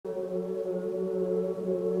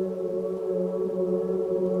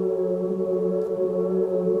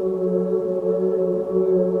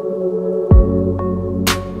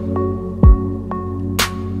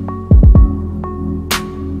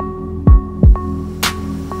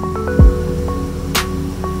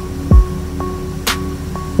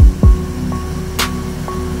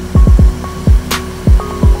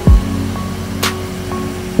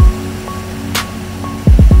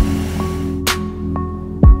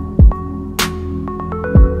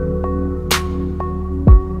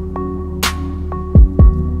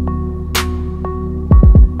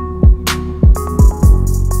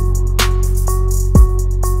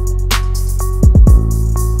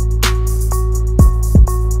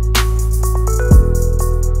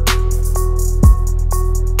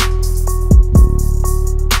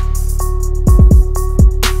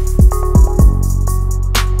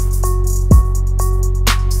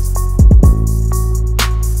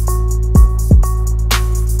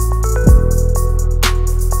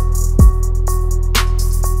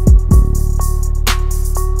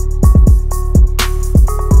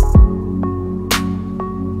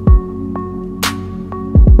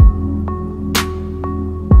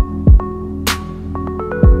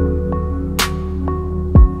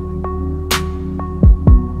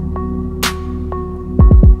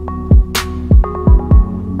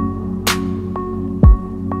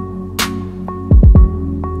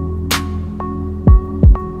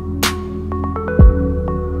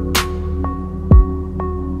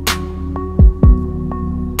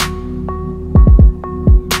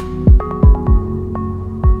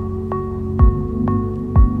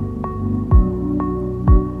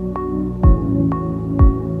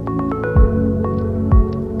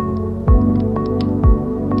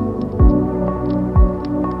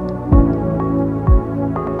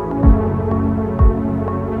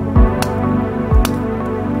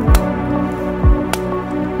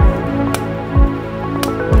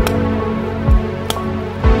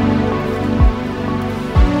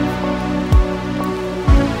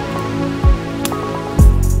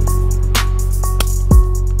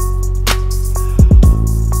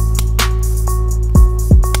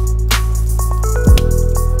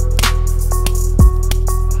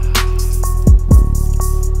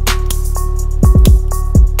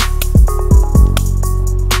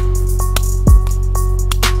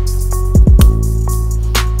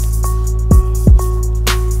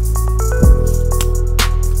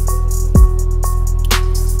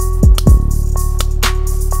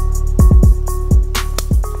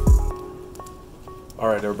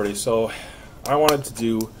so I wanted to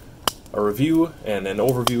do a review and an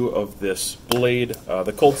overview of this blade.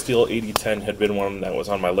 The Cold Steel AD10 had been one that was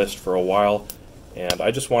on my list for a while, and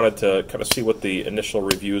I just wanted to kind of see what the initial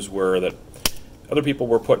reviews were that other people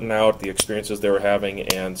were putting out, the experiences they were having.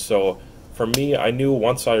 And so for me, I knew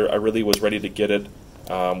once I really was ready to get it,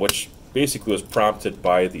 which basically was prompted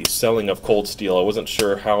by the selling of Cold Steel. I wasn't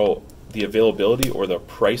sure how the availability or the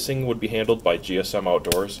pricing would be handled by GSM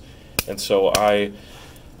Outdoors, and so I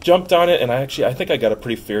jumped on it, and I think I got a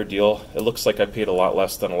pretty fair deal. It looks like I paid a lot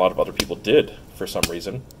less than a lot of other people did for some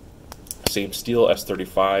reason. Same steel,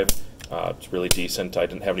 S35. It's really decent. I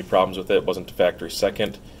didn't have any problems with it. It wasn't factory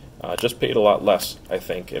second. Just paid a lot less, I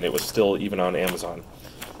think, and it was still even on Amazon.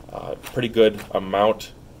 Pretty good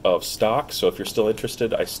amount of stock, so if you're still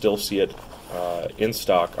interested, I still see it in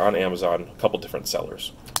stock on Amazon, a couple different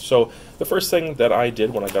sellers. So the first thing that I did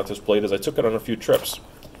when I got this blade is I took it on a few trips.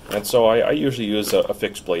 And so I usually use a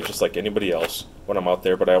fixed blade just like anybody else when I'm out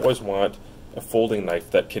there, but I always want a folding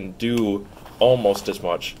knife that can do almost as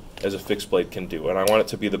much as a fixed blade can do, and I want it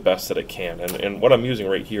to be the best that it can. And what I'm using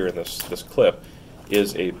right here in this clip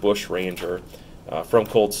is a Bush Ranger from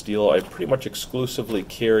Cold Steel. I pretty much exclusively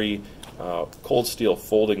carry Cold Steel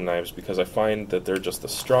folding knives because I find that they're just the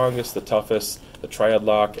strongest, the toughest, the triad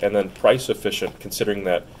lock, and then price efficient, considering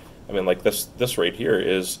that, I mean, like this right here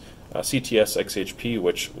is CTS XHP,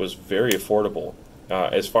 which was very affordable.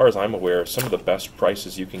 As far as I'm aware, some of the best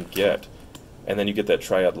prices you can get, and then you get that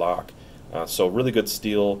triad lock. So really good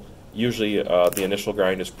steel. Usually the initial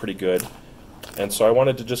grind is pretty good, and so I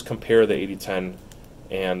wanted to just compare the AD10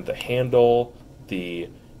 and the handle, the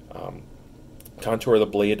contour of the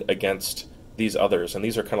blade against these others, and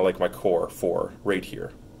these are kind of like my core four right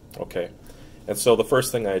here. Okay, and so the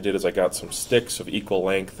first thing I did is I got some sticks of equal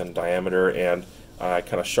length and diameter, and I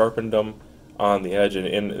kind of sharpened them on the edge,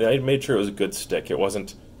 and I made sure it was a good stick. It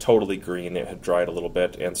wasn't totally green, it had dried a little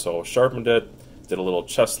bit, and so sharpened it, did a little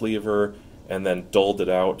chest lever, and then dulled it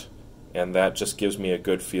out, and that just gives me a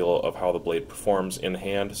good feel of how the blade performs in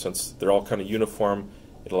hand. Since they're all kind of uniform,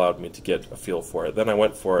 it allowed me to get a feel for it. Then I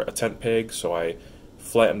went for a tent peg, so I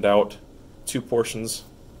flattened out two portions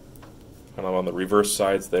kind of on the reverse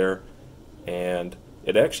sides there, and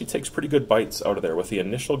it actually takes pretty good bites out of there. With the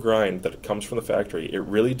initial grind that comes from the factory, it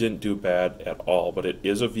really didn't do bad at all, but it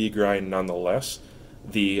is a V grind nonetheless.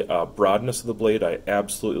 The broadness of the blade I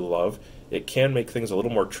absolutely love. It can make things a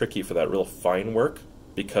little more tricky for that real fine work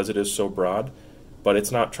because it is so broad, but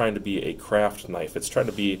it's not trying to be a craft knife. It's trying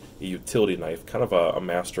to be a utility knife, kind of a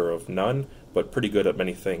master of none, but pretty good at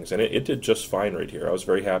many things. And it did just fine right here. I was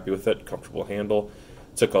very happy with it. Comfortable handle.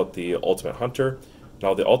 Took out the Ultimate Hunter.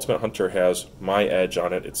 Now the Ultimate Hunter has my edge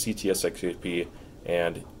on it. It's CTS XHP,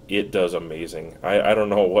 and it does amazing. I don't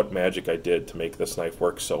know what magic I did to make this knife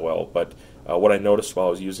work so well, but what I noticed while I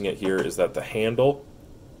was using it here is that the handle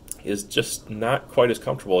is just not quite as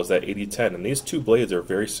comfortable as that AD10, and these two blades are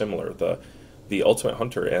very similar. The Ultimate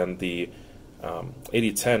Hunter and the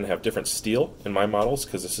AD10 have different steel in my models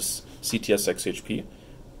because this is CTS XHP,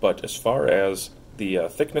 but as far as the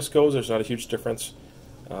thickness goes, there's not a huge difference.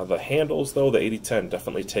 The handles, though, the AD10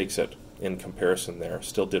 definitely takes it in comparison there.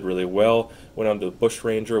 Still did really well. Went on to the Bush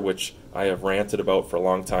Ranger, which I have ranted about for a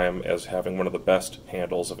long time as having one of the best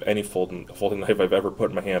handles of any folding knife I've ever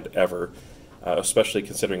put in my hand ever, especially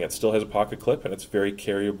considering it still has a pocket clip and it's very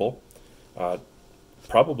carryable.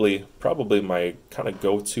 Probably my kind of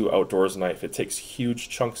go-to outdoors knife. It takes huge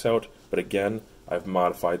chunks out, but again, I've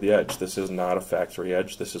modified the edge. This is not a factory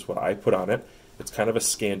edge. This is what I put on it. It's kind of a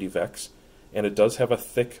Scandivex, and it does have a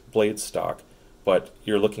thick blade stock, but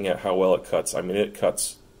you're looking at how well it cuts. I mean, it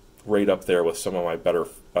cuts right up there with some of my better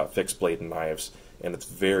fixed blade knives, and it's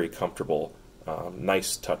very comfortable.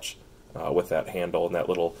 Nice touch with that handle, and that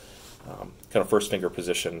little kind of first finger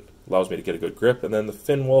position allows me to get a good grip. And then the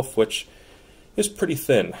Finn Wolf, which is pretty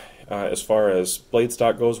thin as far as blade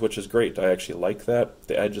stock goes, which is great. I actually like that.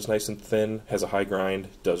 The edge is nice and thin, has a high grind,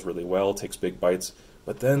 does really well, takes big bites,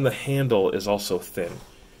 but then the handle is also thin.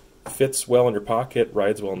 Fits well in your pocket,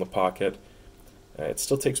 rides well in the pocket. It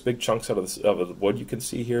still takes big chunks out of the wood, you can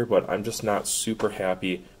see here, but I'm just not super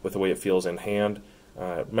happy with the way it feels in hand.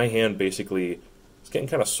 My hand basically is getting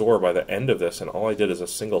kind of sore by the end of this, and all I did is a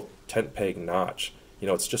single tent peg notch. You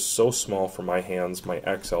know, it's just so small for my hands, my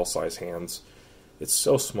XL size hands. It's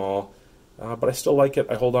so small, but I still like it.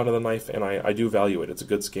 I hold on to the knife, and I do value it. It's a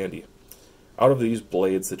good Scandi. Out of these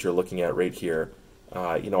blades that you're looking at right here,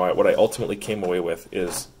 you know, what I ultimately came away with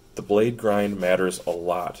is the blade grind matters a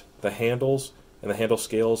lot. The handles and the handle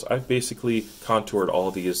scales, I've basically contoured all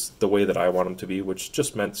of these the way that I want them to be, which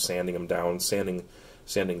just meant sanding them down, sanding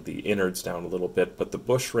sanding the innards down a little bit, but the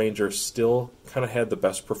Bush Ranger still kind of had the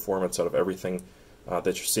best performance out of everything that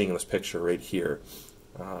you're seeing in this picture right here.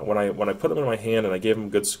 When I put them in my hand and I gave them a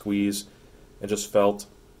good squeeze and just felt,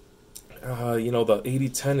 you know, the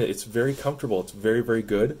AD10, it's very comfortable. It's very, very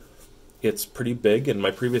good. It's pretty big. In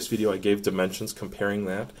my previous video, I gave dimensions comparing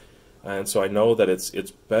that, and so I know that it's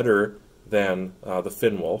better than the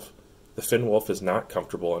Finn Wolf. The Finn Wolf is not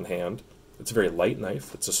comfortable in hand. It's a very light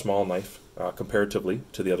knife. It's a small knife comparatively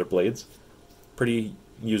to the other blades. Pretty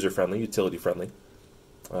user-friendly, utility-friendly.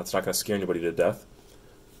 It's not going to scare anybody to death.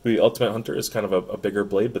 The Ultimate Hunter is kind of a bigger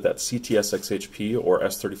blade, but that CTS XHP or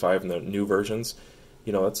S35 in the new versions,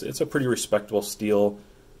 you know, it's a pretty respectable steel.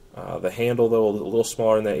 The handle, though, a little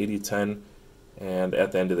smaller than that AD10, and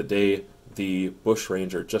at the end of the day, the Bush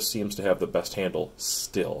Ranger just seems to have the best handle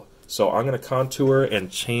still. So I'm going to contour and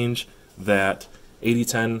change that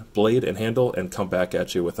AD10 blade and handle and come back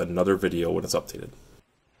at you with another video when it's updated.